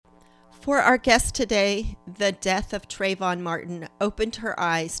For our guest today, the death of Trayvon Martin opened her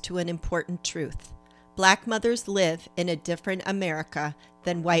eyes to an important truth. Black mothers live in a different America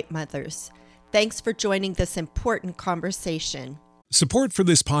than white mothers. Thanks for joining this important conversation. Support for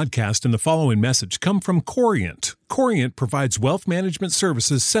this podcast and the following message come from Corient. Corient provides wealth management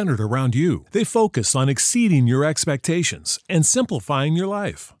services centered around you. They focus on exceeding your expectations and simplifying your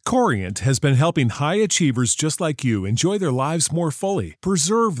life. Corient has been helping high achievers just like you enjoy their lives more fully,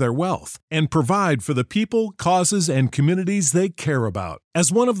 preserve their wealth, and provide for the people, causes, and communities they care about. As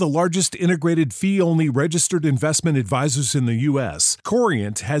one of the largest integrated fee-only registered investment advisors in the U.S.,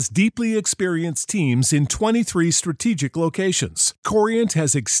 Corient has deeply experienced teams in 23 strategic locations. Corient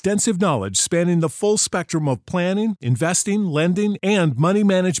has extensive knowledge spanning the full spectrum of planning, investing, lending, and money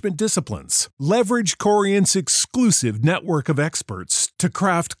management disciplines. Leverage Corient's exclusive network of experts to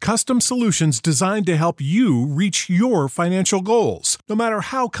craft custom solutions designed to help you reach your financial goals, no matter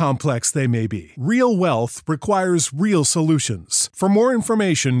how complex they may be. Real wealth requires real solutions. For more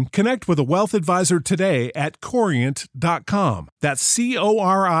information, connect with a wealth advisor today at Corient.com. That's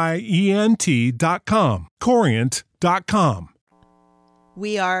Corient.com. Corient.com.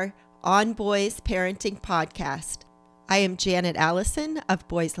 We are On Boys Parenting Podcast. I am Janet Allison of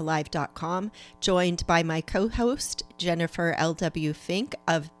BoysAlive.com, joined by my co-host, Jennifer L.W. Fink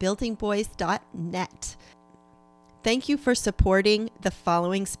of BuildingBoys.net. Thank you for supporting the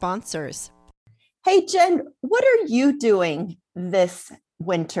following sponsors. Hey, Jen, what are you doing this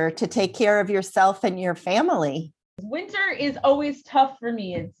winter to take care of yourself and your family? Winter is always tough for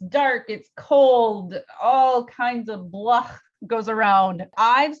me. It's dark, it's cold, all kinds of blah goes around.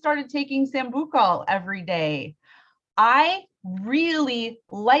 I've started taking Sambucol every day. I really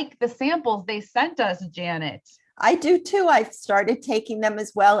like the samples they sent us, Janet. I do too. I've started taking them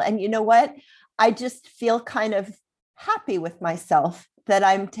as well. And you know what? I just feel kind of happy with myself that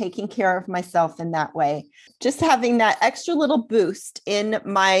I'm taking care of myself in that way. Just having that extra little boost in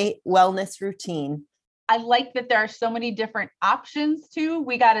my wellness routine. I like that there are so many different options too.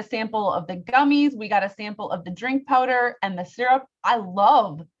 We got a sample of the gummies, we got a sample of the drink powder and the syrup. I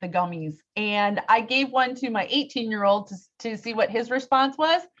love the gummies. And I gave one to my 18-year-old to see what his response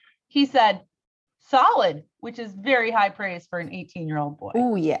was. He said, solid, which is very high praise for an 18-year-old boy.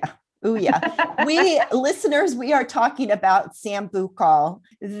 Oh, yeah. Oh, yeah. Listeners, we are talking about Sambucol.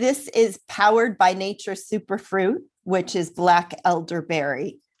 This is powered by Nature's Superfruit, which is black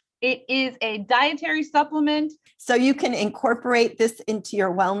elderberry. It is a dietary supplement. So you can incorporate this into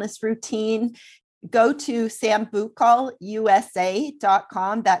your wellness routine. Go to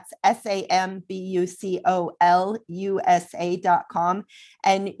sambucolusa.com. That's SAMBUCOLUSA.com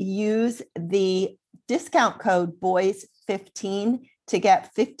and use the discount code BOYS15 to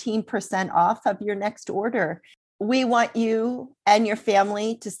get 15% off of your next order. We want you and your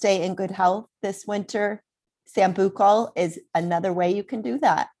family to stay in good health this winter. Sambucol is another way you can do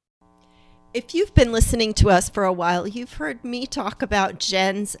that. If you've been listening to us for a while, you've heard me talk about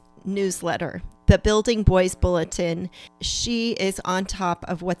Jen's newsletter, the Building Boys Bulletin. She is on top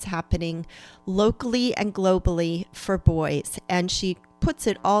of what's happening locally and globally for boys, and she puts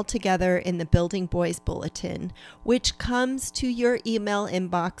it all together in the Building Boys Bulletin, which comes to your email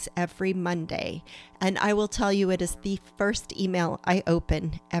inbox every Monday. And I will tell you, it is the first email I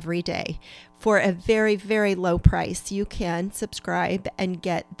open every day. For a very, very low price, you can subscribe and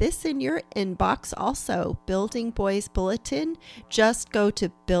get this in your inbox also, Building Boys Bulletin. Just go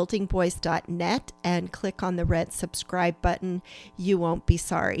to buildingboys.net and click on the red subscribe button. You won't be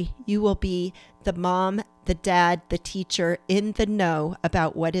sorry. You will be the mom, the dad, the teacher in the know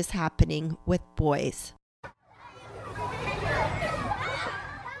about what is happening with boys.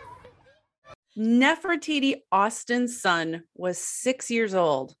 Nefertiti Austin's son was 6 years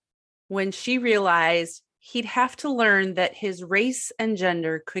old when she realized he'd have to learn that his race and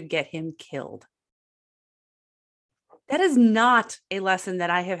gender could get him killed. That is not a lesson that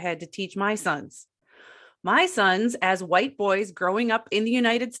I have had to teach my sons. My sons, as white boys growing up in the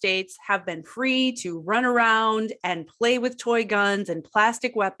United States, have been free to run around and play with toy guns and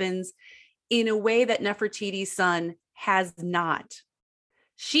plastic weapons in a way that Nefertiti's son has not.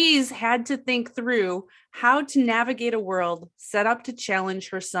 She's had to think through how to navigate a world set up to challenge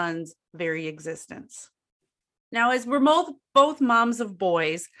her son's very existence. Now, as we're both moms of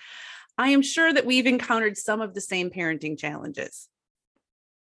boys, I am sure that we've encountered some of the same parenting challenges.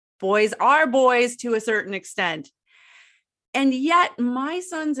 Boys are boys to a certain extent. And yet my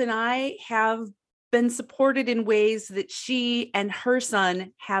sons and I have been supported in ways that she and her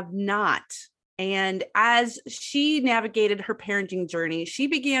son have not. And as she navigated her parenting journey, she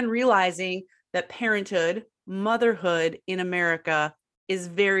began realizing that parenthood, motherhood in America is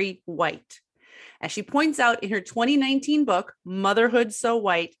very white. As she points out in her 2019 book, Motherhood So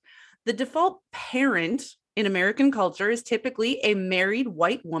White, the default parent in American culture is typically a married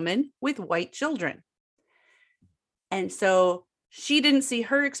white woman with white children. And so she didn't see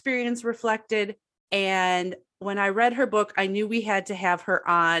her experience reflected. And when I read her book, I knew we had to have her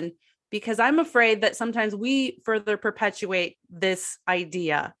on because I'm afraid that sometimes we further perpetuate this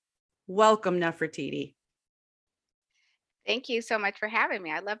idea. Welcome, Nefertiti. Thank you so much for having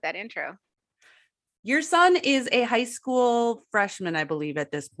me. I love that intro. Your son is a high school freshman, I believe,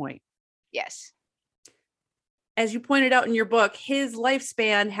 at this point. Yes. As you pointed out in your book, his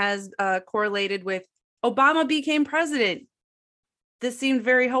lifespan has correlated with Obama became president. This seemed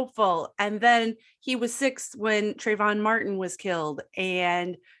very hopeful. And then he was 6 when Trayvon Martin was killed.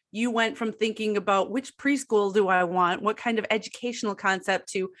 And you went from thinking about which preschool do I want, what kind of educational concept,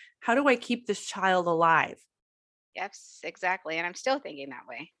 to how do I keep this child alive? Yes, exactly. And I'm still thinking that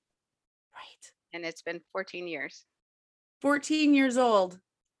way. Right. And it's been 14 years. 14 years old.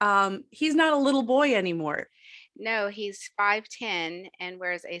 He's not a little boy anymore. No, he's 5'10" and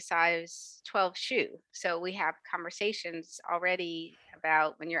wears a size 12 shoe. So we have conversations already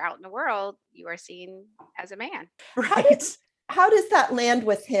about when you're out in the world, you are seen as a man. Right. How does that land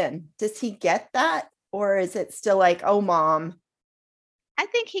with him? Does he get that? Or is it still like, oh, mom? I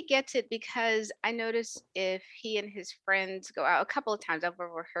think he gets it because I notice if he and his friends go out a couple of times, I've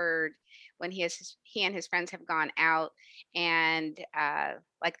overheard when he and his friends have gone out and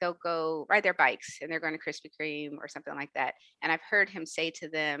like they'll go ride their bikes and they're going to Krispy Kreme or something like that. And I've heard him say to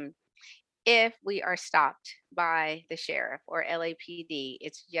them, if we are stopped by the sheriff or LAPD,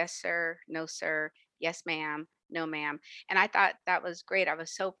 it's yes, sir, no, sir, yes, ma'am, no, ma'am. And I thought that was great. I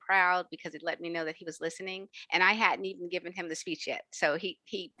was so proud because it let me know that he was listening and I hadn't even given him the speech yet. So he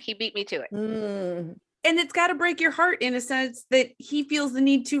beat me to it. Mm. And it's got to break your heart in a sense that he feels the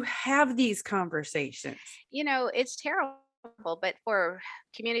need to have these conversations. You know, it's terrible, but for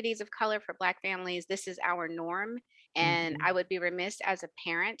communities of color, for Black families, this is our norm. And I would be remiss as a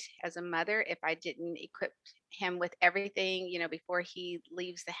parent, as a mother, if I didn't equip him with everything, you know, before he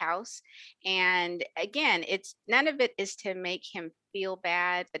leaves the house. And again, it's none of it is to make him feel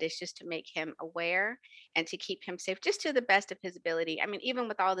bad, but it's just to make him aware and to keep him safe, just to the best of his ability. I mean, even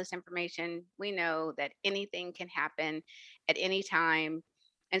with all this information, we know that anything can happen at any time.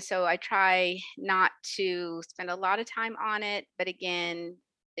 And so I try not to spend a lot of time on it, but again,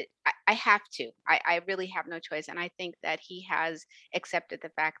 I have to. I really have no choice. And I think that he has accepted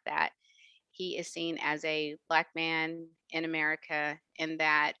the fact that he is seen as a Black man in America and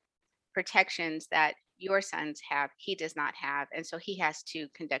that protections that your sons have, he does not have. And so he has to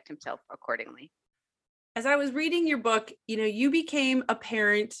conduct himself accordingly. As I was reading your book, you know, you became a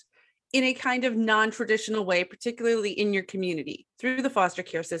parent in a kind of non-traditional way, particularly in your community through the foster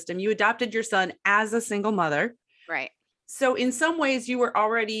care system. You adopted your son as a single mother. Right. So in some ways you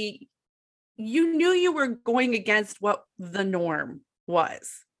knew you were going against what the norm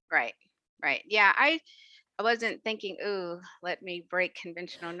was. Right. Right. Yeah. I wasn't thinking, ooh, let me break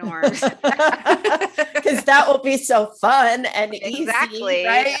conventional norms. Because that will be so fun and Exactly. easy,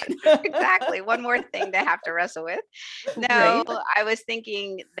 right? Exactly. One more thing to have to wrestle with. No, Right. I was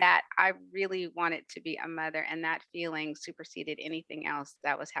thinking that I really wanted to be a mother, and that feeling superseded anything else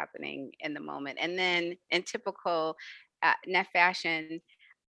that was happening in the moment. And then in typical Neff fashion,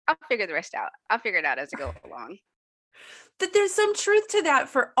 I'll figure the rest out. I'll figure it out as I go along. That there's some truth to that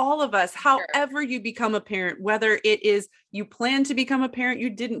for all of us, however you become a parent, whether it is you plan to become a parent,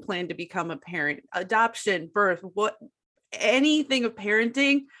 you didn't plan to become a parent, adoption, birth, anything of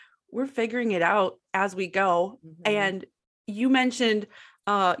parenting, we're figuring it out as we go. Mhm. And you mentioned,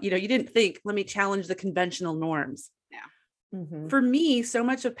 you didn't think, let me challenge the conventional norms. Mhm. For me, so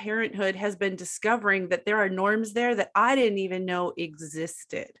much of parenthood has been discovering that there are norms there that I didn't even know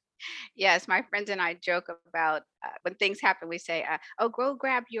existed. Yes, my friends and I joke about when things happen, we say, oh, go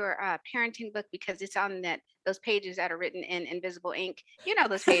grab your parenting book because it's on those pages that are written in invisible ink. You know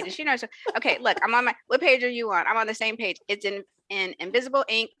those pages, So, okay, look, what page are you on? I'm on the same page. It's in invisible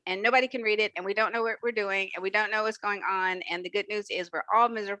ink and nobody can read it and we don't know what we're doing and we don't know what's going on. And the good news is we're all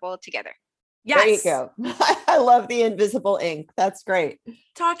miserable together. Yes. There you go. I love the invisible ink. That's great.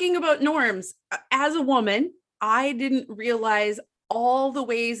 Talking about norms, as a woman, I didn't realize all the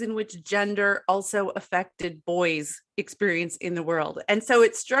ways in which gender also affected boys' experience in the world. And so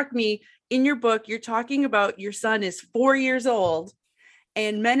it struck me in your book, you're talking about your son is 4 years old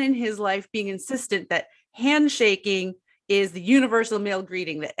and men in his life being insistent that handshaking is the universal male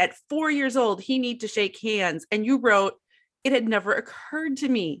greeting, that at 4 years old, he needs to shake hands. And you wrote, It had never occurred to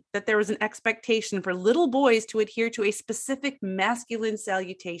me that there was an expectation for little boys to adhere to a specific masculine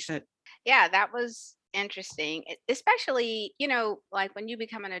salutation. Yeah, that was interesting. Especially, like when you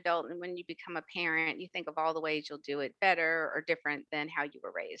become an adult and when you become a parent, you think of all the ways you'll do it better or different than how you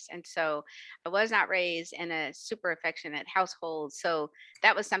were raised. And so I was not raised in a super affectionate household. So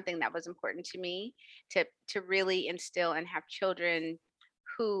that was something that was important to me to really instill and have children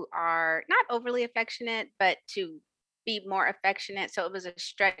who are not overly affectionate, but to be more affectionate. So it was a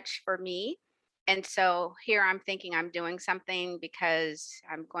stretch for me. And so here I'm thinking I'm doing something because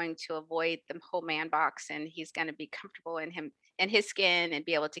I'm going to avoid the whole man box and he's going to be comfortable in his skin and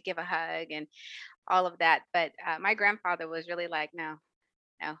be able to give a hug and all of that. But my grandfather was really like, no,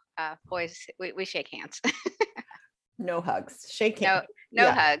 no, boys, we shake hands. No hugs, shake No, hands. no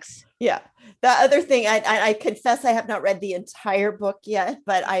Yeah. hugs. Yeah. The other thing, I confess I have not read the entire book yet,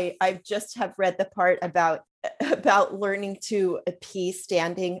 but I just have read the part about learning to pee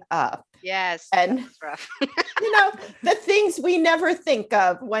standing up. Yes, And that's rough. The things we never think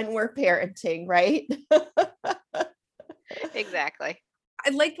of when we're parenting, right? Exactly. I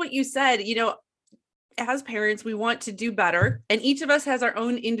liked what you said. As parents, we want to do better, and each of us has our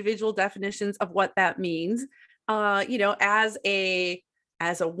own individual definitions of what that means. As a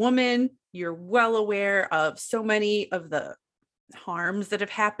woman, you're well aware of so many of the harms that have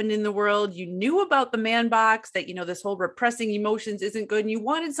happened in the world. You knew about the man box, that this whole repressing emotions isn't good, and you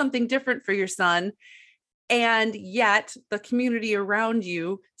wanted something different for your son. And yet the community around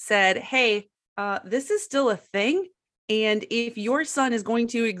you said, hey, this is still a thing. And if your son is going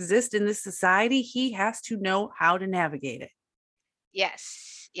to exist in this society, he has to know how to navigate it.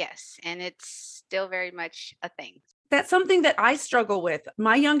 Yes, yes. And it's still very much a thing. That's something that I struggle with.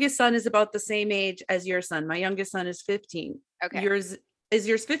 My youngest son is about the same age as your son. My youngest son is 15. Okay. Is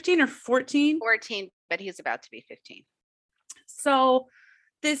yours 15 or 14? 14, but he's about to be 15. So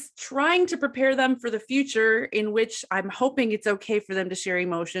this trying to prepare them for the future, in which I'm hoping it's okay for them to share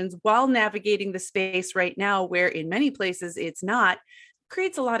emotions while navigating the space right now, where in many places it's not,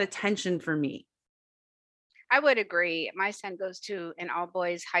 creates a lot of tension for me. I would agree. My son goes to an all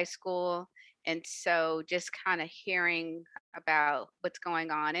boys high school. And so just kind of hearing about what's going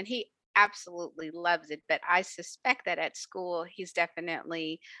on, and he absolutely loves it. But I suspect that at school, he's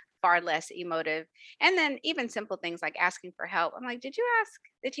definitely far less emotive. And then even simple things like asking for help. I'm like, did you ask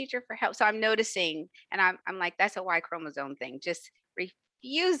the teacher for help? So I'm noticing, and I'm like, that's a Y chromosome thing, just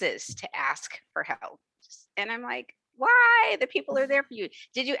refuses to ask for help. And I'm like, why? The people are there for you.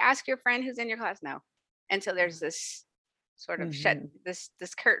 Did you ask your friend who's in your class? No. And so there's this sort of shut this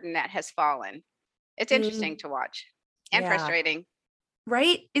curtain that has fallen. It's interesting to watch and frustrating.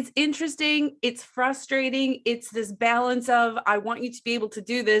 Right? It's interesting. It's frustrating. It's this balance of, I want you to be able to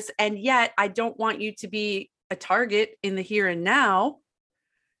do this, and yet I don't want you to be a target in the here and now.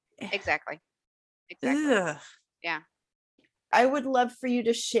 Exactly. Ugh. Yeah. I would love for you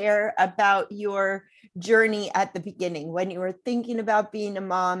to share about your journey at the beginning when you were thinking about being a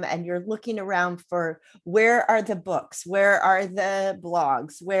mom and you're looking around for where are the books, where are the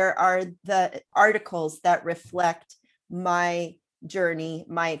blogs, where are the articles that reflect my journey,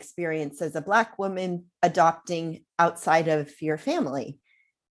 my experience as a Black woman adopting outside of your family.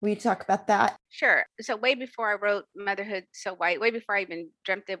 Will you talk about that? Sure. So way before I wrote Motherhood So White, way before I even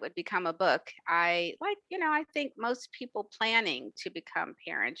dreamt it would become a book, I think most people planning to become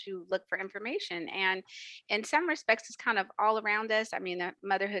parents, you look for information. And in some respects, it's kind of all around us. I mean, the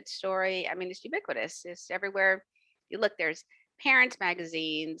motherhood story, it's ubiquitous. It's everywhere you look. There's parents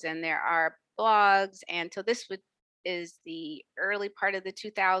magazines and there are blogs. And so this is the early part of the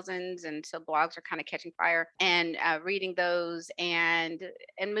 2000s, and so blogs are kind of catching fire, and reading those, and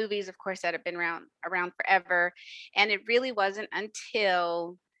movies, of course, that have been around forever. And it really wasn't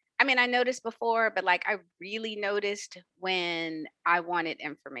until I noticed before, but like I really noticed when I wanted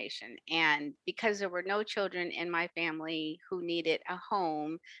information. And because there were no children in my family who needed a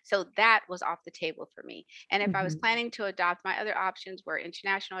home, so that was off the table for me. And if I was planning to adopt, my other options were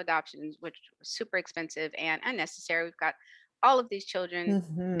international adoptions, which was super expensive and unnecessary. We've got all of these children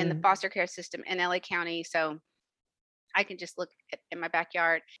in the foster care system in LA County. So I can just look in my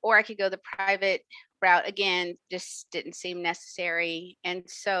backyard, or I could go the private route. Again, just didn't seem necessary. And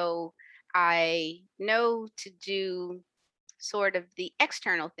so I know to do sort of the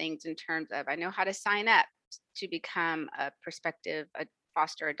external things in terms of, I know how to sign up to become a prospective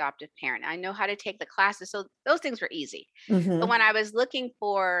foster adoptive parent. I know how to take the classes. So those things were easy. But when I was looking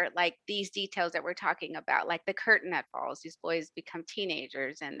for like these details that we're talking about, like the curtain that falls, these boys become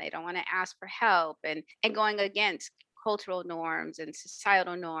teenagers and they don't want to ask for help, and going against cultural norms and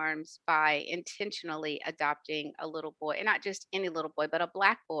societal norms by intentionally adopting a little boy, and not just any little boy, but a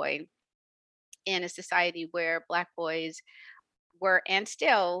Black boy in a society where Black boys were and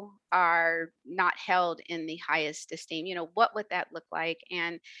still are not held in the highest esteem. What would that look like?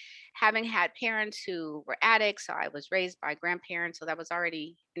 And having had parents who were addicts, so I was raised by grandparents, so that was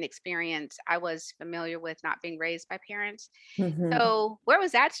already an experience I was familiar with, not being raised by parents. Mhm. So where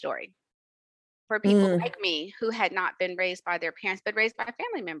was that story for people Mm. like me who had not been raised by their parents, but raised by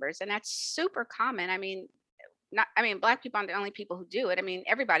family members? And that's super common. Black people aren't the only people who do it.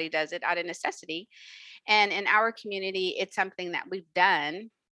 Everybody does it out of necessity. And in our community, it's something that we've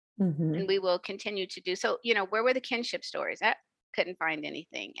done Mhm. and we will continue to do. So, where were the kinship stories? I couldn't find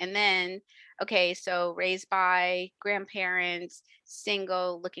anything. And then, okay, so raised by grandparents,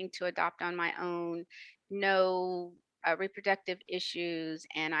 single, looking to adopt on my own, no reproductive issues,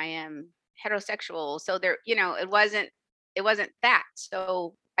 and I am heterosexual. So there, it wasn't that.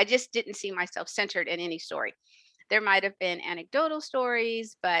 So I just didn't see myself centered in any story. There might have been anecdotal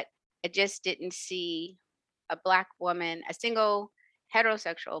stories, but I just didn't see a Black woman, a single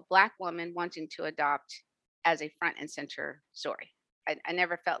heterosexual Black woman wanting to adopt as a front and center story. I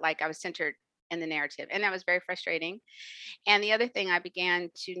never felt like I was centered in the narrative. And that was very frustrating. And the other thing I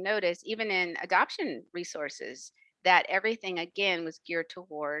began to notice, even in adoption resources, that everything again was geared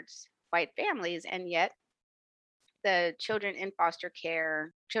towards white families. And yet, the children in foster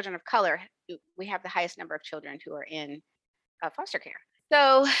care, children of color, we have the highest number of children who are in foster care.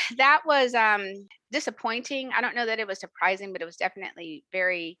 So that was disappointing. I don't know that it was surprising, but it was definitely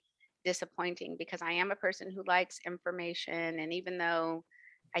very disappointing because I am a person who likes information. And even though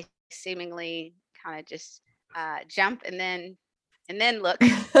I seemingly kind of just jump and then look.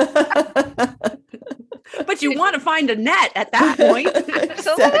 But you want to find a net at that point.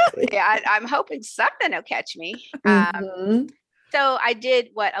 Absolutely. Exactly. I'm hoping something will catch me. Mhm. So I did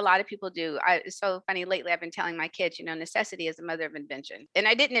what a lot of people do. It's so funny. Lately, I've been telling my kids, necessity is the mother of invention. And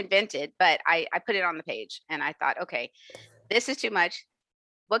I didn't invent it, but I put it on the page. And I thought, okay, this is too much.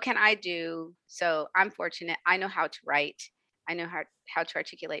 What can I do? So I'm fortunate. I know how to write. I know how to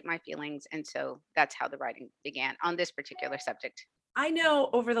articulate my feelings. And so that's how the writing began on this particular subject. I know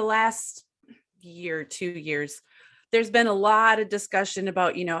over the last year, 2 years, there's been a lot of discussion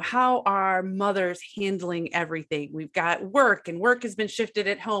about, how are mothers handling everything? We've got work, and work has been shifted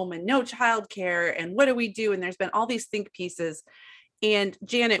at home, and no childcare, and what do we do? And there's been all these think pieces. And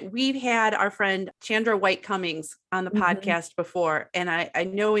Janet, we've had our friend Chandra White Cummings on the podcast before. And I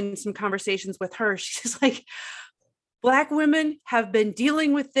know in some conversations with her, she's like, Black women have been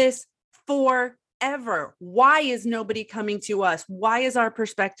dealing with this forever. Why is nobody coming to us? Why is our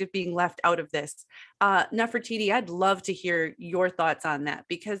perspective being left out of this? Nefertiti, I'd love to hear your thoughts on that,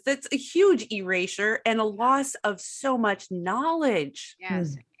 because that's a huge erasure and a loss of so much knowledge.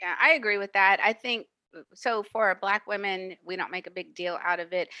 Yes. Yeah, I agree with that. I think so for Black women, we don't make a big deal out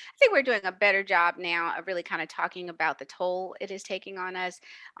of it. I think we're doing a better job now of really kind of talking about the toll it is taking on us,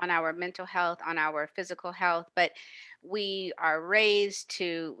 on our mental health, on our physical health. But we are raised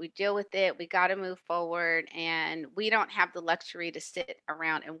to, we deal with it, we got to move forward, and we don't have the luxury to sit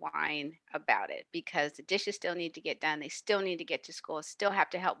around and whine about it, because the dishes still need to get done. They still need to get to school, still have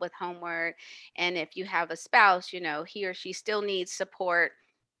to help with homework. And if you have a spouse, he or she still needs support,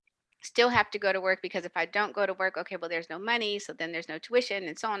 still have to go to work, because if I don't go to work, okay, well, there's no money, so then there's no tuition,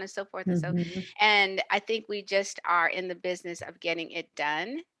 and so on and so forth. And I think we just are in the business of getting it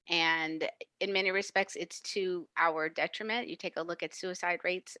done. And in many respects, it's to our detriment. You take a look at suicide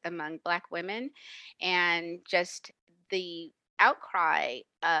rates among Black women, and just the outcry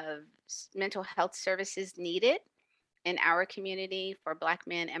of mental health services needed in our community for Black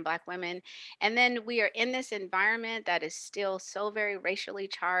men and Black women. And then we are in this environment that is still so very racially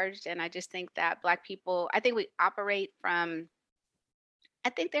charged. And I just think that Black people, I think we operate from, I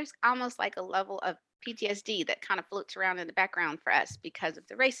think there's almost like a level of PTSD that kind of floats around in the background for us because of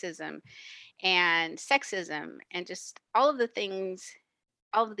the racism and sexism and just all of the things,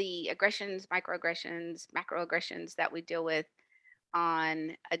 all of the aggressions, microaggressions, macroaggressions that we deal with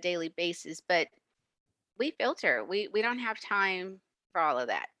on a daily basis. But we filter. We don't have time for all of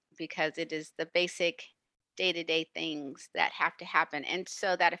that, because it is the basic day-to-day things that have to happen. And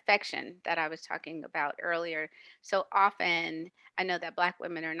so that affection that I was talking about earlier, so often I know that Black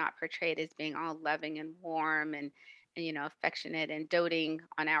women are not portrayed as being all loving and warm and affectionate and doting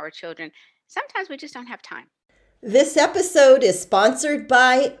on our children. Sometimes we just don't have time. This episode is sponsored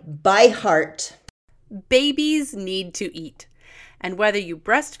by ByHeart. Babies need to eat. And whether you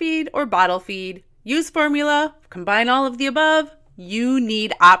breastfeed or bottle feed, use formula, combine all of the above, you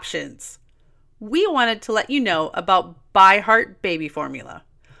need options. we wanted to let you know about ByHeart Baby Formula.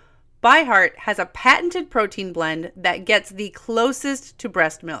 ByHeart has a patented protein blend that gets the closest to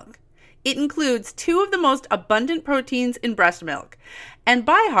breast milk. It includes 2 of the most abundant proteins in breast milk. And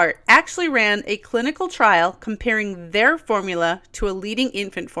ByHeart actually ran a clinical trial comparing their formula to a leading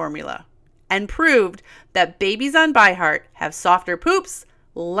infant formula and proved that babies on ByHeart have softer poops,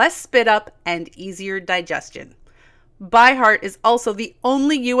 less spit up, and easier digestion. ByHeart is also the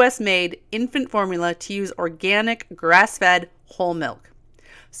only US-made infant formula to use organic, grass-fed, whole milk.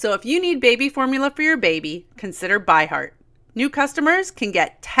 So if you need baby formula for your baby, consider ByHeart. New customers can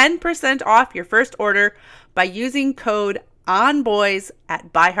get 10% off your first order by using code ONBOYS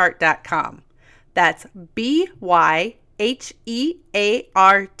at byheart.com. That's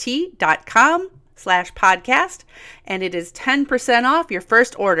BYHEART.com/podcast, and it is 10% off your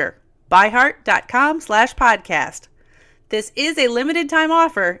first order. byheart.com/podcast. This is a limited time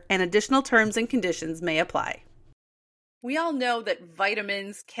offer, and additional terms and conditions may apply. We all know that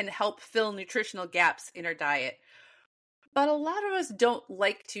vitamins can help fill nutritional gaps in our diet. But a lot of us don't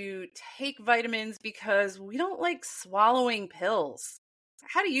like to take vitamins because we don't like swallowing pills.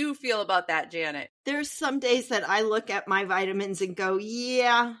 How do you feel about that, Janet? There's some days that I look at my vitamins and go,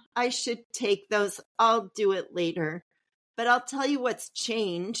 yeah, I should take those. I'll do it later. But I'll tell you what's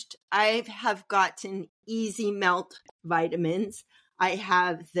changed. I have gotten Easy Melt vitamins. I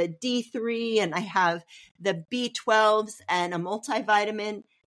have the D3 and I have the B12s and a multivitamin.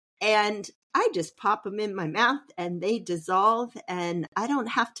 And I just pop them in my mouth and they dissolve, and I don't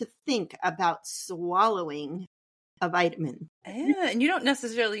have to think about swallowing a vitamin. Yeah, and you don't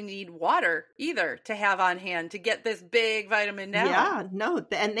necessarily need water either to have on hand to get this big vitamin down. Yeah, no,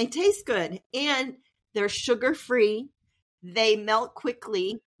 and they taste good. And they're sugar-free. They melt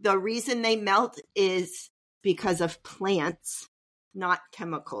quickly. The reason they melt is because of plants, not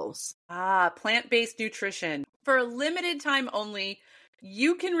chemicals. Plant-based nutrition. For a limited time only,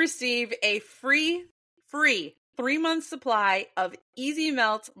 you can receive a free 3-month supply of Easy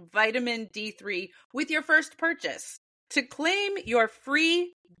Melt Vitamin D3 with your first purchase. To claim your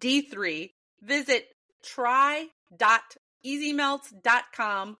free D3, visit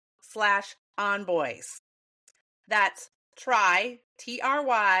try.easymelt.com/onboys. That's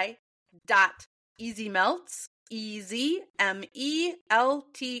try.easymelts,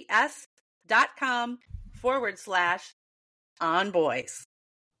 EZMELTS.com/onboys.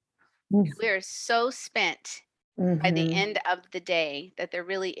 We're so spent by the Mhm. end of the day that there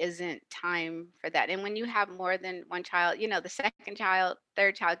really isn't time for that. And when you have more than one child, the second child,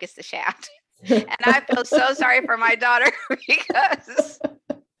 third child gets the shaft. And I feel so sorry for my daughter because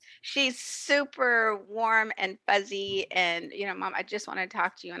she's super warm and fuzzy. And, Mom, I just want to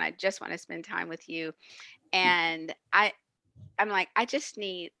talk to you and I just want to spend time with you. And I'm like,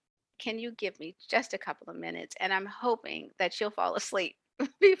 can you give me just a couple of minutes? And I'm hoping that she'll fall asleep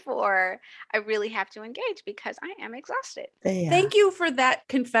before I really have to engage because I am exhausted. Yeah. Thank you for that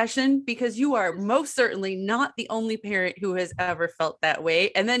confession, because you are most certainly not the only parent who has ever felt that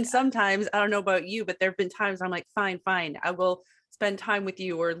way. And then sometimes, I don't know about you, but there have been times I'm like, fine, I will spend time with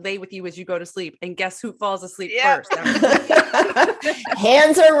you or lay with you as you go to sleep. And guess who falls asleep first?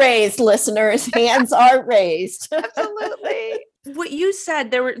 Hands are raised, listeners. Hands are raised. Absolutely. What you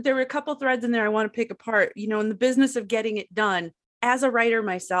said, there were a couple threads in there I want to pick apart. In the business of getting it done, as a writer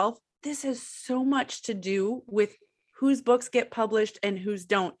myself, this has so much to do with whose books get published and whose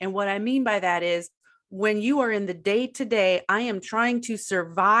don't. And what I mean by that is when you are in the day-to-day, I am trying to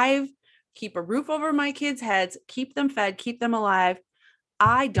survive, keep a roof over my kids' heads, keep them fed, keep them alive.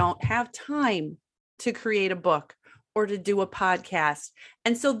 I don't have time to create a book or to do a podcast.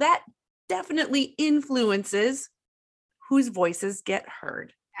 And so that definitely influences whose voices get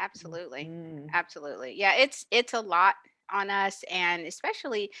heard. Absolutely. Absolutely. Yeah, it's a lot on us, and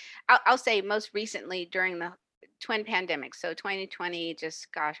especially I'll say most recently during the twin pandemics. So 2020,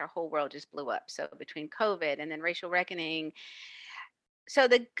 our whole world just blew up. So between COVID and then racial reckoning. So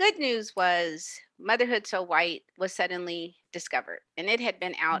the good news was Motherhood So White was suddenly discovered, and it had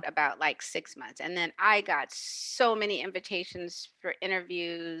been out about like 6 months. And then I got so many invitations for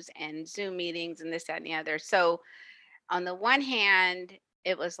interviews and Zoom meetings and this, that, and the other. So on the one hand,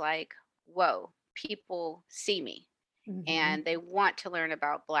 it was like, whoa, people see me. And they want to learn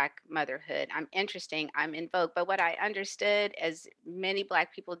about Black motherhood. I'm interesting. I'm in vogue. But what I understood, as many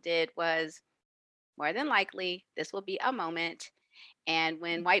Black people did, was more than likely this will be a moment. And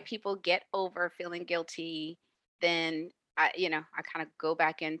when white people get over feeling guilty, then I kind of go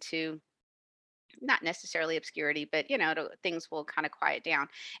back into not necessarily obscurity, but things will kind of quiet down.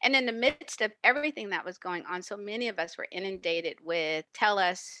 And in the midst of everything that was going on, so many of us were inundated with, tell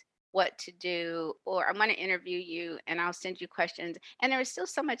us what to do, or I'm going to interview you and I'll send you questions. And there was still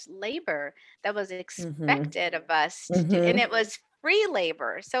so much labor that was Mhm. expected of us to do. And Mhm. it was free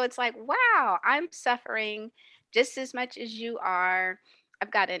labor. So it's like, wow, I'm suffering just as much as you are.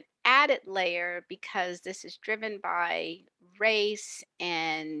 I've got an added layer because this is driven by race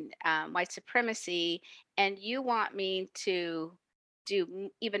and white supremacy. And you want me to do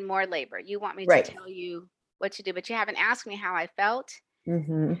even more labor. You want me to Right. tell you what to do, but you haven't asked me how I felt,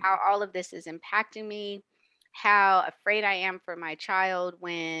 Mhm. how all of this is impacting me, how afraid I am for my child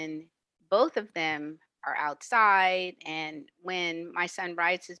when both of them are outside, and when my son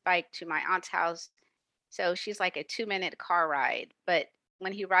rides his bike to my aunt's house. So she's like a 2-minute car ride. But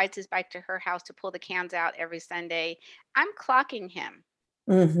when he rides his bike to her house to pull the cans out every Sunday, I'm clocking him.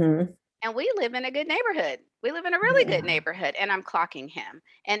 Mhm. And we live in a good neighborhood. We live in a really good Yeah. neighborhood, and I'm clocking him.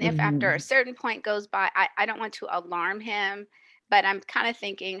 And if after a Mhm. certain point goes by, I don't want to alarm him, but I'm kind of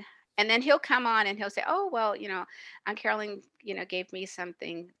thinking, and then he'll come on and he'll say, "Oh, well, Aunt Carolyn, gave me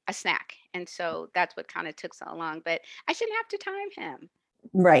something, a snack." And so that's what kind of took so long. But I shouldn't have to time him.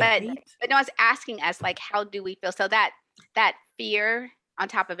 Right. But Right. but no, it's asking us like, how do we feel? So that fear on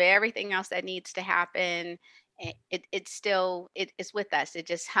top of everything else that needs to happen, it's still it's with us. It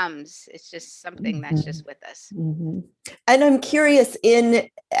just hums. It's just something that's Mhm. just with us. Mhm. And I'm curious,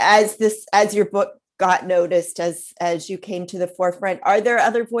 as your book got noticed, as you came to the forefront, are there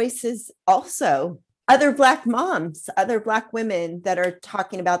other voices also? Other Black moms, other Black women that are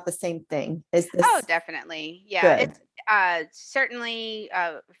talking about the same thing? Is Oh, this definitely. Yeah, good? it's certainly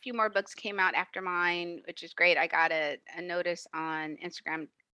a few more books came out after mine, which is great. I got a notice on Instagram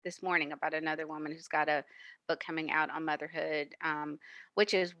this morning about another woman who's got a book coming out on motherhood,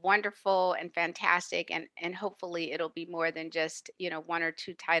 which is wonderful and fantastic, and hopefully it'll be more than just one or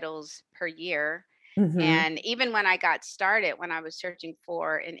two titles per year. Mhm. And even when I got started, when I was searching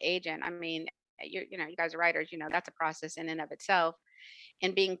for an agent, I mean, you guys are writers, that's a process in and of itself,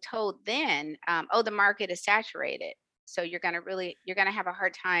 and being told then, oh, the market is saturated, so you're going to have a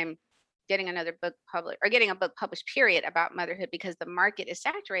hard time getting another book published, or getting a book published period, about motherhood, because the market is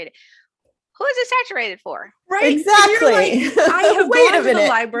saturated. Who is it saturated for? Right. And you're like, Exactly. I have Wait a gone to the minute.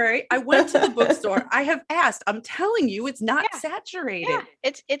 library. I went to the bookstore. I have asked. I'm telling you, it's not Yeah. saturated. Yeah,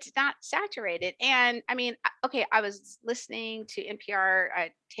 it's not saturated. And I mean, okay, I was listening to NPR,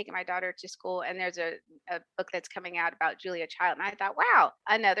 taking my daughter to school, and there's a book that's coming out about Julia Child, and I thought, wow,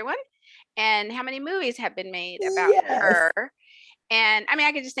 another one. And how many movies have been made about Yes. her? And I mean,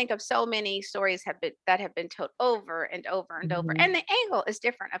 I could just think of so many stories have been told over and over and over. And Mhm. the angle is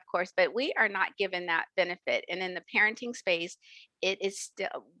different, of course, but we are not given that benefit. And in the parenting space, it is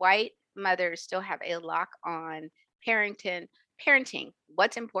still, white mothers still have a lock on parenting,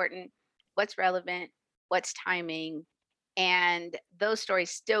 what's important, what's relevant, what's timing. And those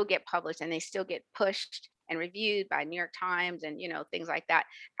stories still get published, and they still get pushed and reviewed by New York Times, and things like that.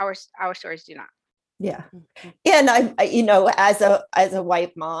 Our stories do not. Yeah. Mhm. And as a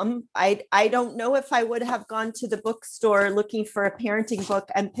white mom, I don't know if I would have gone to the bookstore looking for a parenting book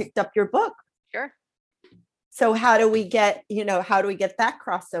and picked up your book. Sure. So how do we get that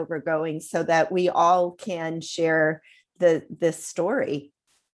crossover going so that we all can share this story?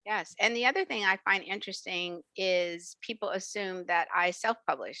 Yes. And the other thing I find interesting is people assume that I self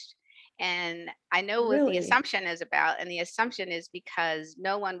published. And I know what the Really? assumption is about. And the assumption is because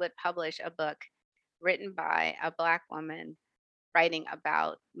no one would publish a book written by a Black woman, writing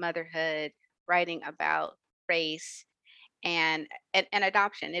about motherhood, writing about race, and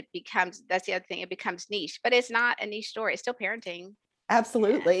adoption. That's the other thing, it becomes niche, but it's not a niche story. It's still parenting.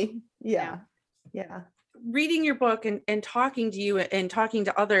 Absolutely. You know, Yeah. Yeah. Reading your book and talking to you and talking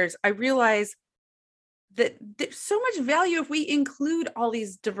to others, I realize that there's so much value if we include all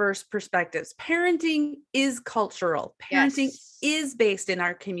these diverse perspectives. Parenting is cultural. Parenting yes. is based in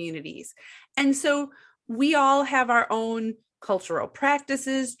our communities. And so we all have our own cultural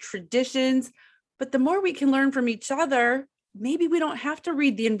practices, traditions, but the more we can learn from each other, maybe we don't have to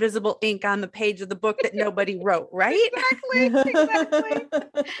read the invisible ink on the page of the book that nobody wrote, right? Exactly.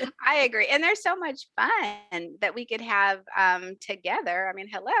 I agree. And there's so much fun that we could have together. I mean,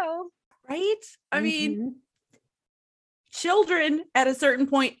 hello. Right? I mean, Mhm. children at a certain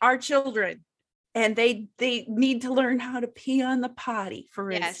point are children, and they need to learn how to pee on the potty,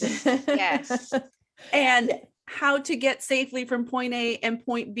 for instance, Yes. Yes. and Yeah. how to get safely from point A and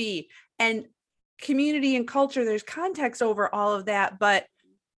point B. And community and culture, there's context over all of that, but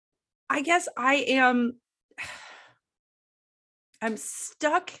I guess I'm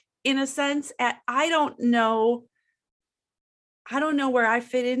stuck in a sense at I don't know where I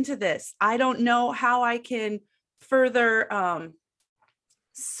fit into this. I don't know how I can further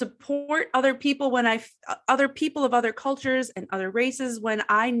support other people when other people of other cultures and other races when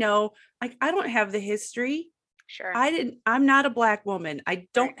I know, like, I don't have the history. Sure. I'm not a Black woman. I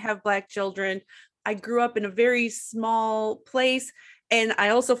don't Right. have Black children. I grew up in a very small place. And I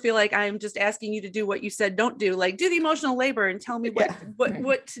also feel like I'm just asking you to do what you said don't do, like do the emotional labor and tell me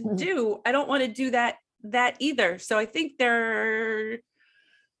what to do. I don't want to do that either. So I think Yeah.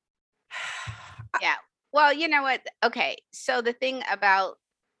 Well, you know what? Okay. So the thing about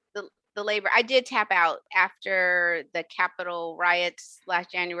the labor, I did tap out after the Capitol riots last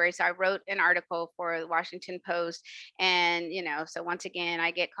January. So I wrote an article for the Washington Post. And, so once again,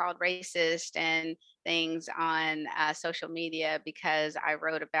 I get called racist and things on social media because I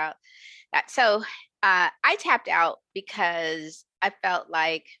wrote about that. So I tapped out because I felt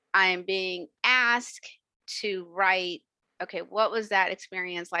like I'm being asked to write, okay, what was that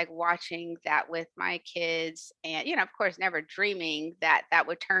experience like watching that with my kids? And, of course, never dreaming that that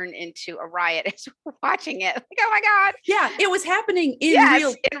would turn into a riot as we're watching it. Like, oh my God. Yeah, it was happening in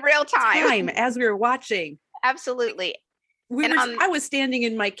real time as we were watching. Absolutely. I was standing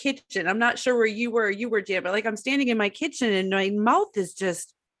in my kitchen. I'm not sure where you were, Jan, but like I'm standing in my kitchen and my mouth is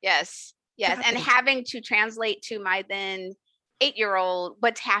just. Yes. And having to translate to my then 8-year-old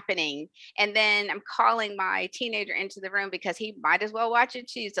what's happening. And then I'm calling my teenager into the room because he might as well watch it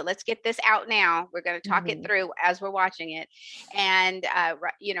too. So let's get this out now. We're going to talk it through as we're watching it and,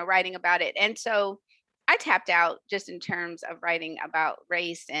 writing about it. And so I tapped out just in terms of writing about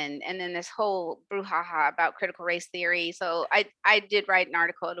race and then this whole brouhaha about critical race theory. So I did write an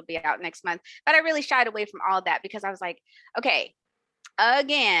article. It'll be out next month, but I really shied away from all that because I was like, okay,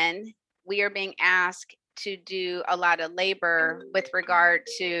 again, we are being asked to do a lot of labor with regard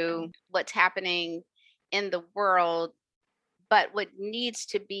to what's happening in the world, but what needs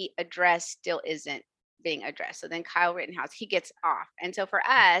to be addressed still isn't being addressed. So then Kyle Rittenhouse, he gets off. And so for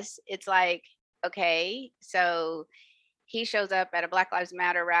us, it's like, okay, so he shows up at a Black Lives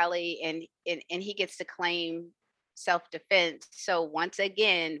Matter rally and he gets to claim self-defense. So once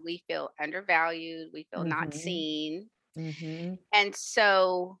again, we feel undervalued, we feel not seen. And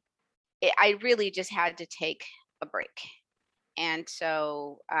so I really just had to take a break. And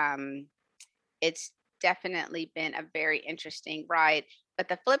so it's definitely been a very interesting ride. But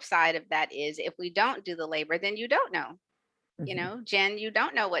the flip side of that is if we don't do the labor, then you don't know. Jen, you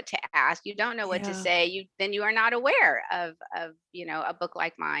don't know what to ask. You don't know what to say. Then you are not aware of a book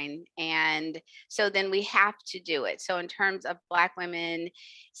like mine. And so then we have to do it. So in terms of Black women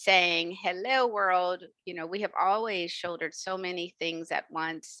saying, hello world, we have always shouldered so many things at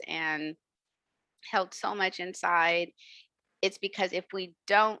once and held so much inside. It's because if we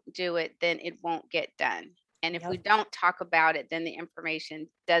don't do it, then it won't get done. And if we don't talk about it, then the information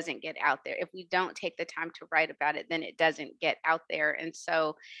doesn't get out there. If we don't take the time to write about it, then it doesn't get out there. And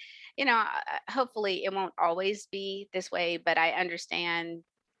so, hopefully it won't always be this way, but I understand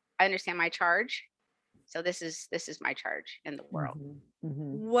my charge. So this is my charge in the world.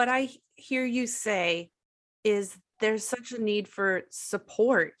 What I hear you say is there's such a need for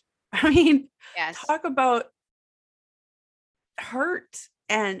support. I mean, talk about hurt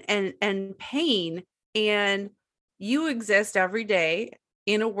and pain. And you exist every day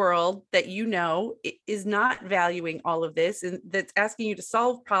in a world that is not valuing all of this and that's asking you to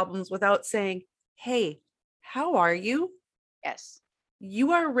solve problems without saying, hey, how are you? Yes.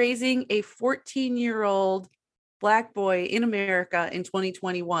 You are raising a 14-year-old Black boy in America in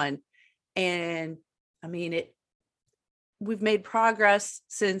 2021. And I mean, we've made progress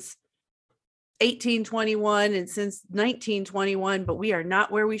since 1821 and since 1921, but we are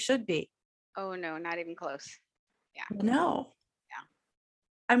not where we should be. Oh no, not even close. Yeah. No. Yeah.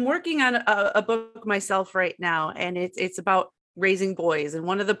 I'm working on a book myself right now, and it's about raising boys. And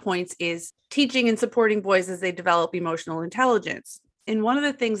one of the points is teaching and supporting boys as they develop emotional intelligence. And one of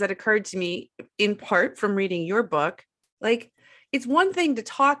the things that occurred to me, in part from reading your book, like it's one thing to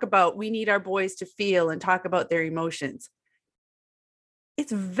talk about, we need our boys to feel and talk about their emotions.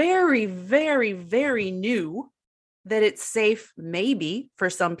 It's very, very, very new that it's safe, maybe, for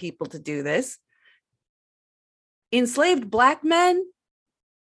some people to do this. Enslaved Black men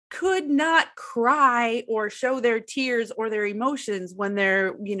could not cry or show their tears or their emotions when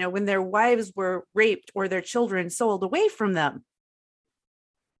when their wives were raped or their children sold away from them.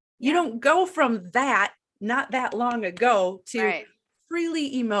 You don't go from that, not that long ago, to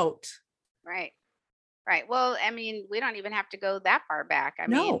freely emote. Right. Well, I mean, we don't even have to go that far back. I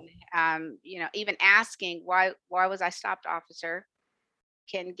mean, even asking why was I stopped, officer,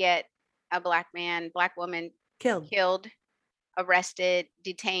 can get a Black woman killed, arrested,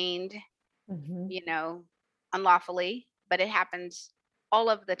 detained, unlawfully, but it happens all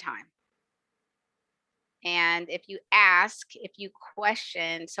of the time. And if you ask, if you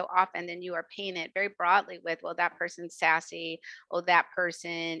question so often, then you are painted very broadly with, well, that person's sassy. Oh, that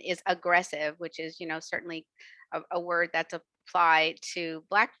person is aggressive, which is, certainly a word that's applied to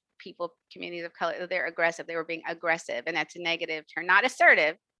Black people, communities of color. They're aggressive. They were being aggressive. And that's a negative term, not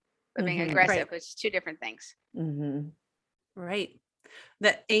assertive, but being aggressive, Right. which is two different things. Right.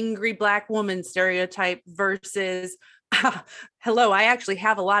 The angry Black woman stereotype versus, hello, I actually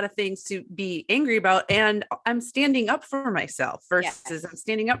have a lot of things to be angry about, and I'm standing up for myself versus I'm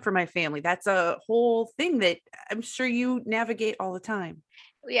standing up for my family. That's a whole thing that I'm sure you navigate all the time.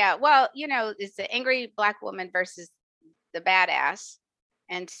 Yeah. Well, it's the angry Black woman versus the badass.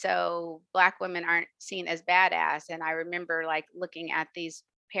 And so Black women aren't seen as badass. And I remember like looking at these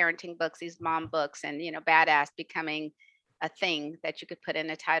parenting books, these mom books, and, badass becoming a thing that you could put in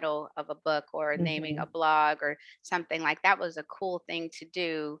the title of a book or naming a blog or something. Like that was a cool thing to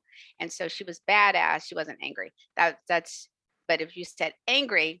do. And so she was badass. She wasn't angry. But if you said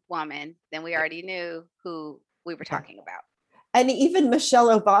angry woman, then we already knew who we were talking about. And even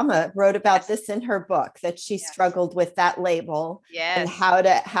Michelle Obama wrote about this in her book, that she struggled with that label and how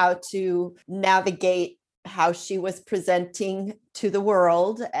to navigate how she was presenting to the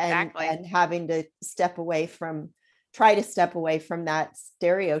world and having to try to step away from that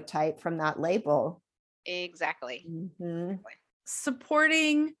stereotype, from that label. Exactly.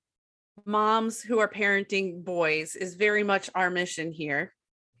 Supporting moms who are parenting boys is very much our mission here.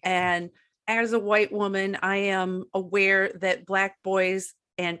 And as a white woman, I am aware that Black boys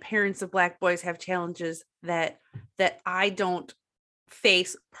and parents of Black boys have challenges that I don't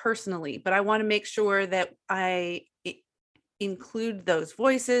face personally, but I want to make sure that I include those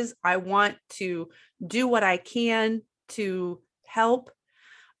voices. I want to do what I can to help.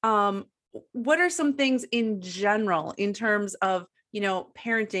 What are some things in general in terms of,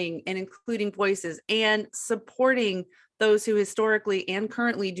 parenting and including voices and supporting those who historically and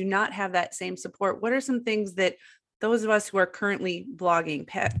currently do not have that same support? What are some things that those of us who are currently blogging,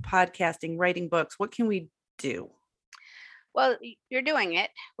 podcasting, writing books, what can we do? Well, you're doing it,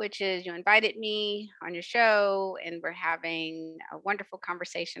 which is you invited me on your show and we're having a wonderful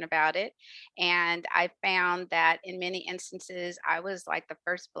conversation about it. And I found that in many instances, I was like the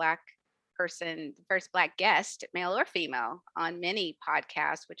first Black person, the first Black guest, male or female, on many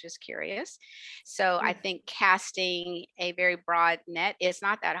podcasts, which is curious. So I think casting a very broad net is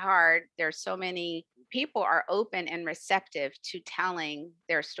not that hard. There's so many people are open and receptive to telling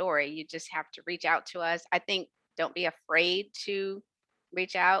their story. You just have to reach out to us. I think don't be afraid to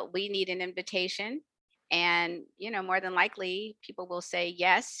reach out. We need an invitation. And, more than likely, people will say,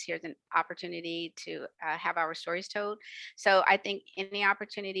 yes, here's an opportunity to have our stories told. So I think any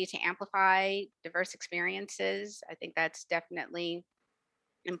opportunity to amplify diverse experiences, I think that's definitely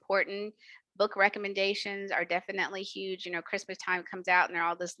important. Book recommendations are definitely huge. Christmas time comes out and there are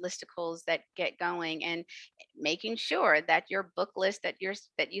all these listicles that get going, and making sure that your book list that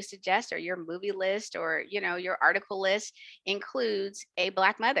you suggest, or your movie list, or your article list includes a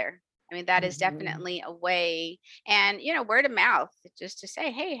Black mother. I mean, that is definitely a way. And word of mouth, just to say,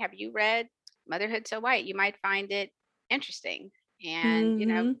 hey, have you read Motherhood So White? You might find it interesting.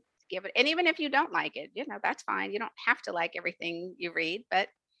 And give it, and even if you don't like it, that's fine. You don't have to like everything you read, but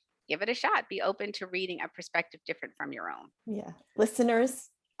give it a shot. Be open to reading a perspective different from your own. Yeah. Listeners,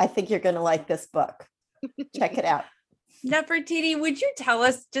 I think you're going to like this book. Check it out. Nefertiti, would you tell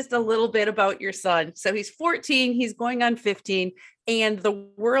us just a little bit about your son? So he's 14, he's going on 15, and the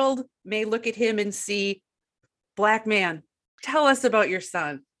world may look at him and see Black man. Tell us about your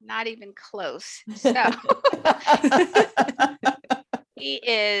son. Not even close. So he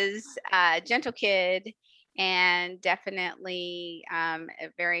is a gentle kid, and definitely a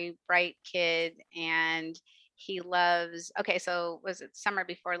very bright kid. And he loves, so was it summer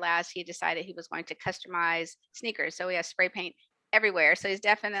before last, he decided he was going to customize sneakers. So he has spray paint everywhere. So he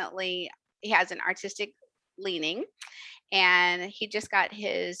has an artistic leaning, and he just got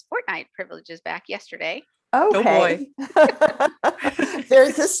his Fortnite privileges back yesterday. Okay. Oh boy.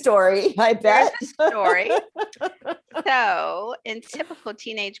 There's a story, I bet. There's a story. So in typical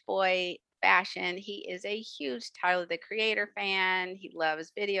teenage boy fashion, he is a huge Tyler the Creator fan. He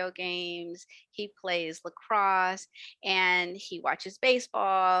loves video games. He plays lacrosse and he watches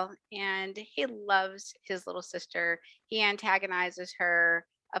baseball, and he loves his little sister. He antagonizes her,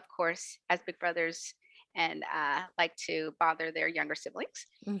 of course, as big brothers, and like to bother their younger siblings.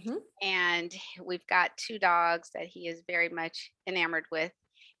 And we've got 2 dogs that he is very much enamored with.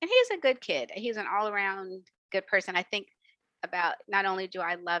 And he's a good kid. He's an all-around good person. I think about not only do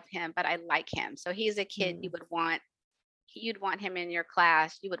I love him, but I like him. So he's a kid you would want you'd want him in your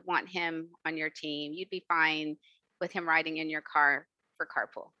class. You would want him on your team. You'd be fine with him riding in your car for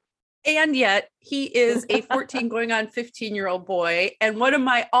carpool. And yet he is a 14 going on 15-year-old boy. And one of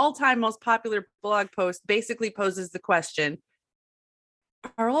my all-time most popular blog posts basically poses the question,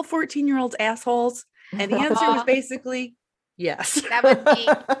 are all 14-year-olds assholes? And the answer was basically yes. That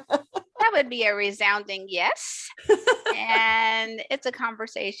would be a resounding yes. And it's a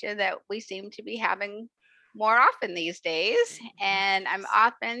conversation that we seem to be having more often these days. And I'm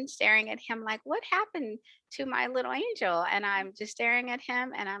often staring at him like, what happened to my little angel? And I'm just staring at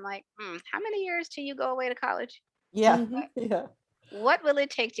him and I'm like, how many years till you go away to college? Yeah. Yeah. What will it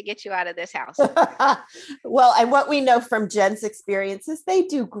take to get you out of this house? Well, and what we know from Jen's experiences, they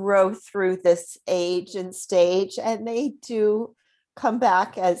do grow through this age and stage, and they do come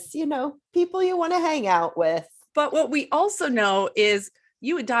back as, people you want to hang out with. But what we also know is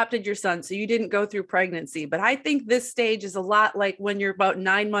you adopted your son, so you didn't go through pregnancy. But I think this stage is a lot like when you're about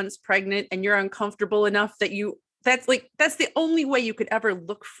 9 months pregnant and you're uncomfortable enough that that's the only way you could ever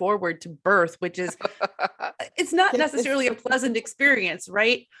look forward to birth, which is, it's not necessarily a pleasant experience,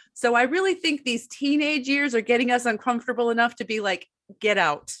 right? So I really think these teenage years are getting us uncomfortable enough to be like, get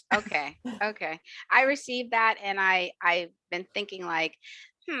out. Okay. I received that. And I've been thinking like,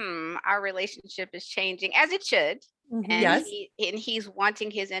 our relationship is changing as it should. And Yes. He's wanting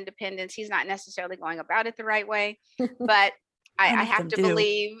his independence. He's not necessarily going about it the right way, but I have to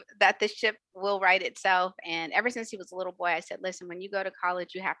believe that the ship will right itself. And ever since he was a little boy, I said, listen, when you go to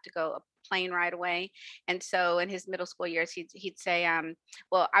college, you have to go a plane right away. And so in his middle school years, he'd say,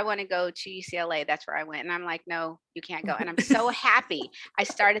 well, I want to go to UCLA. That's where I went. And I'm like, no, you can't go. And I'm so happy I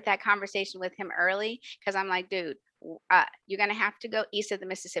started that conversation with him early, because I'm like, dude, you're going to have to go east of the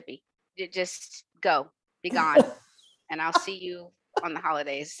Mississippi. You just go, be gone. And I'll see you on the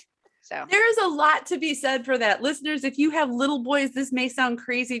holidays. So there's a lot to be said for that. Listeners, if you have little boys, this may sound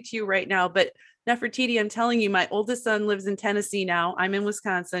crazy to you right now, but Nefertiti, I'm telling you, my oldest son lives in Tennessee now. I'm in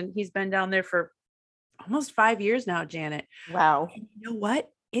Wisconsin. He's been down there for almost 5 years now, Janet. Wow. And you know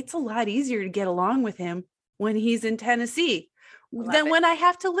what? It's a lot easier to get along with him when he's in Tennessee than when I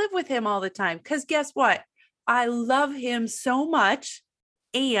have to live with him all the time. Because guess what? I love him so much,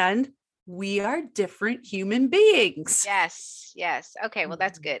 and we are different human beings. Yes. Okay, well,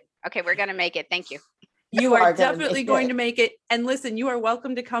 that's good. Okay, we're going to make it. Thank you. You are definitely going to make it. And listen, you are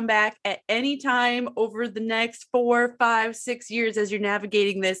welcome to come back at any time over the next 4, 5, 6 years as you're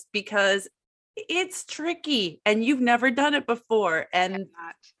navigating this, because it's tricky and you've never done it before. And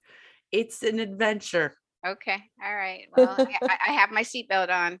it's an adventure. Okay. All right. Well, I have my seatbelt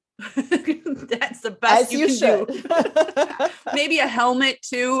on. That's the best you can do. Maybe a helmet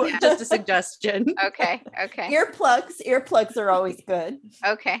too. Yeah. Just a suggestion. Okay. Earplugs are always good.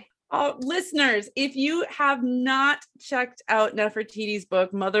 Okay. Listeners, if you have not checked out Nefertiti's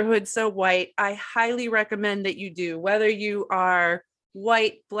book, Motherhood So White, I highly recommend that you do, whether you are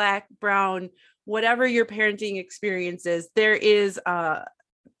white, black, brown, whatever your parenting experience is. There is,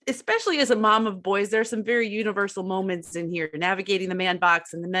 especially as a mom of boys, there are some very universal moments in here, navigating the man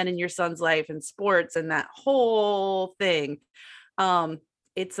box and the men in your son's life and sports and that whole thing.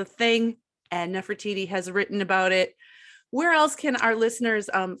 It's a thing, and Nefertiti has written about it. Where else can our listeners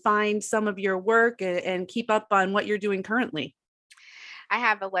find some of your work and keep up on what you're doing currently? I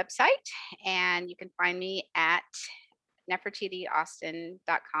have a website, and you can find me at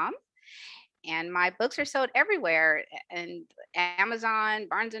nefertitiaustin.com. And my books are sold everywhere, and Amazon,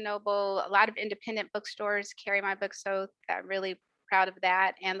 Barnes and Noble, a lot of independent bookstores carry my books. So I'm really proud of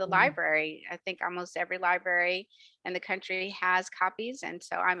that. And the library, I think almost every library in the country has copies. And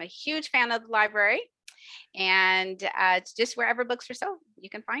so I'm a huge fan of the library. And it's just wherever books are sold, you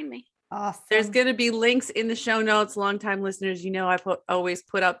can find me. Awesome. There's going to be links in the show notes. Longtime listeners, I always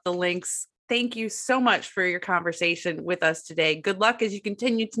put up the links. Thank you so much for your conversation with us today. Good luck as you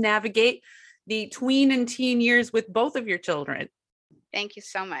continue to navigate the tween and teen years with both of your children. Thank you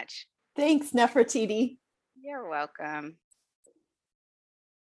so much. Thanks, Nefertiti. You're welcome.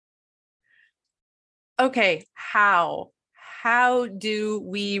 Okay, how do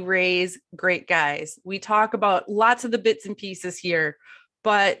we raise great guys? We talk about lots of the bits and pieces here,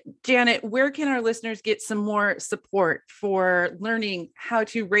 but Janet, where can our listeners get some more support for learning how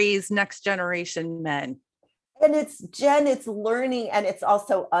to raise next generation men? And it's learning, and it's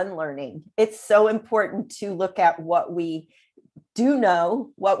also unlearning. It's so important to look at what we do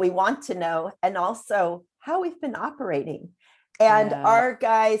know, what we want to know, and also how we've been operating. And our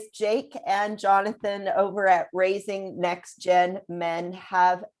guys, Jake and Jonathan over at Raising Next Gen Men,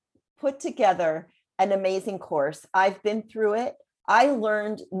 have put together an amazing course. I've been through it. I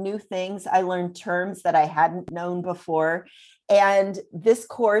learned new things. I learned terms that I hadn't known before. And this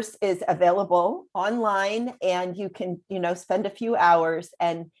course is available online, and you can, spend a few hours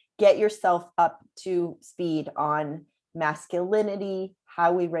and get yourself up to speed on masculinity,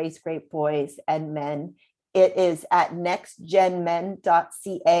 how we raise great boys and men. It is at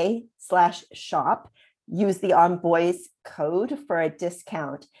nextgenmen.ca/shop. Use the On Boys code for a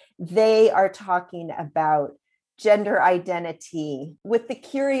discount. They are talking about gender identity with the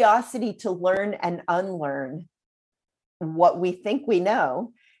curiosity to learn and unlearn what we think we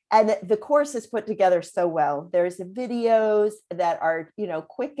know. And the course is put together so well. There's videos that are,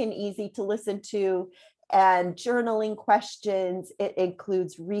 quick and easy to listen to, and journaling questions. It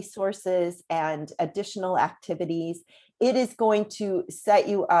includes resources and additional activities. It is going to set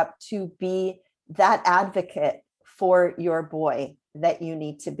you up to be that advocate for your boy that you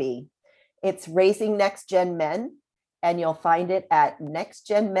need to be. It's Raising Next Gen Men, and you'll find it at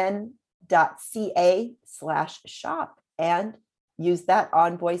nextgenmen.ca/shop, and use that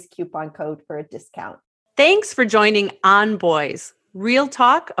On Boys coupon code for a discount. Thanks for joining On Boys, real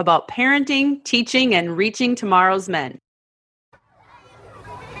talk about parenting, teaching, and reaching tomorrow's men.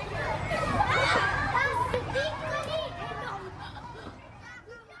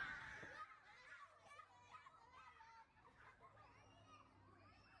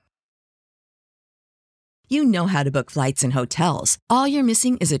 You know how to book flights and hotels. All you're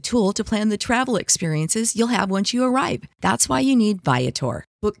missing is a tool to plan the travel experiences you'll have once you arrive. That's why you need Viator.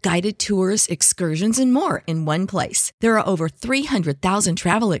 Book guided tours, excursions, and more in one place. There are over 300,000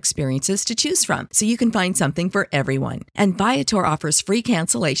 travel experiences to choose from, so you can find something for everyone. And Viator offers free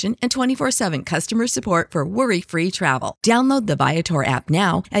cancellation and 24/7 customer support for worry-free travel. Download the Viator app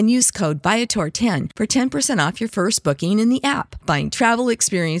now and use code Viator10 for 10% off your first booking in the app. Find travel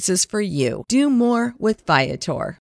experiences for you. Do more with Viator.